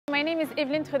my name is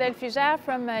Eveline Trudel-Fugere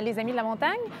from Les Amis de la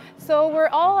Montagne. So we're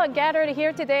all gathered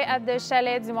here today at the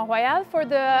Chalet du Mont-Royal for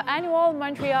the annual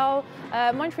Montreal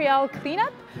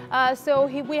cleanup.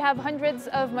 We have hundreds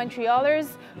of Montrealers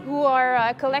who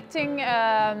are collecting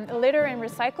litter and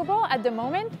recyclable at the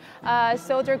moment.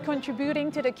 So they're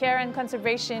contributing to the care and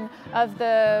conservation of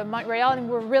the Montreal, and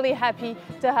we're really happy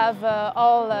to have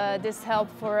all this help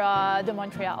for the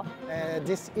Montreal.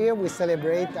 This year we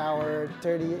celebrate our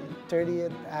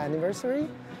 30th anniversary,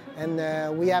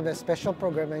 and we have a special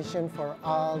programmation for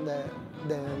all the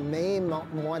May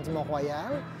Mois du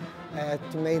Mont-Royal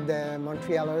to make the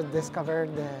Montrealers discover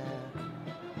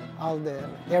all the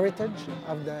heritage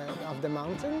of the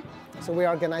mountain. So we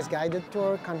organize guided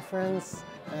tour, conference.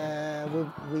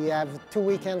 We have 2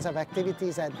 weekends of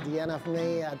activities at the end of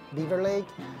May at Beaver Lake.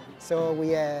 So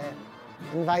we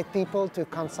invite people to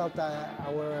consult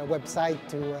our website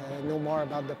to know more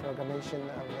about the programmation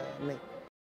of May.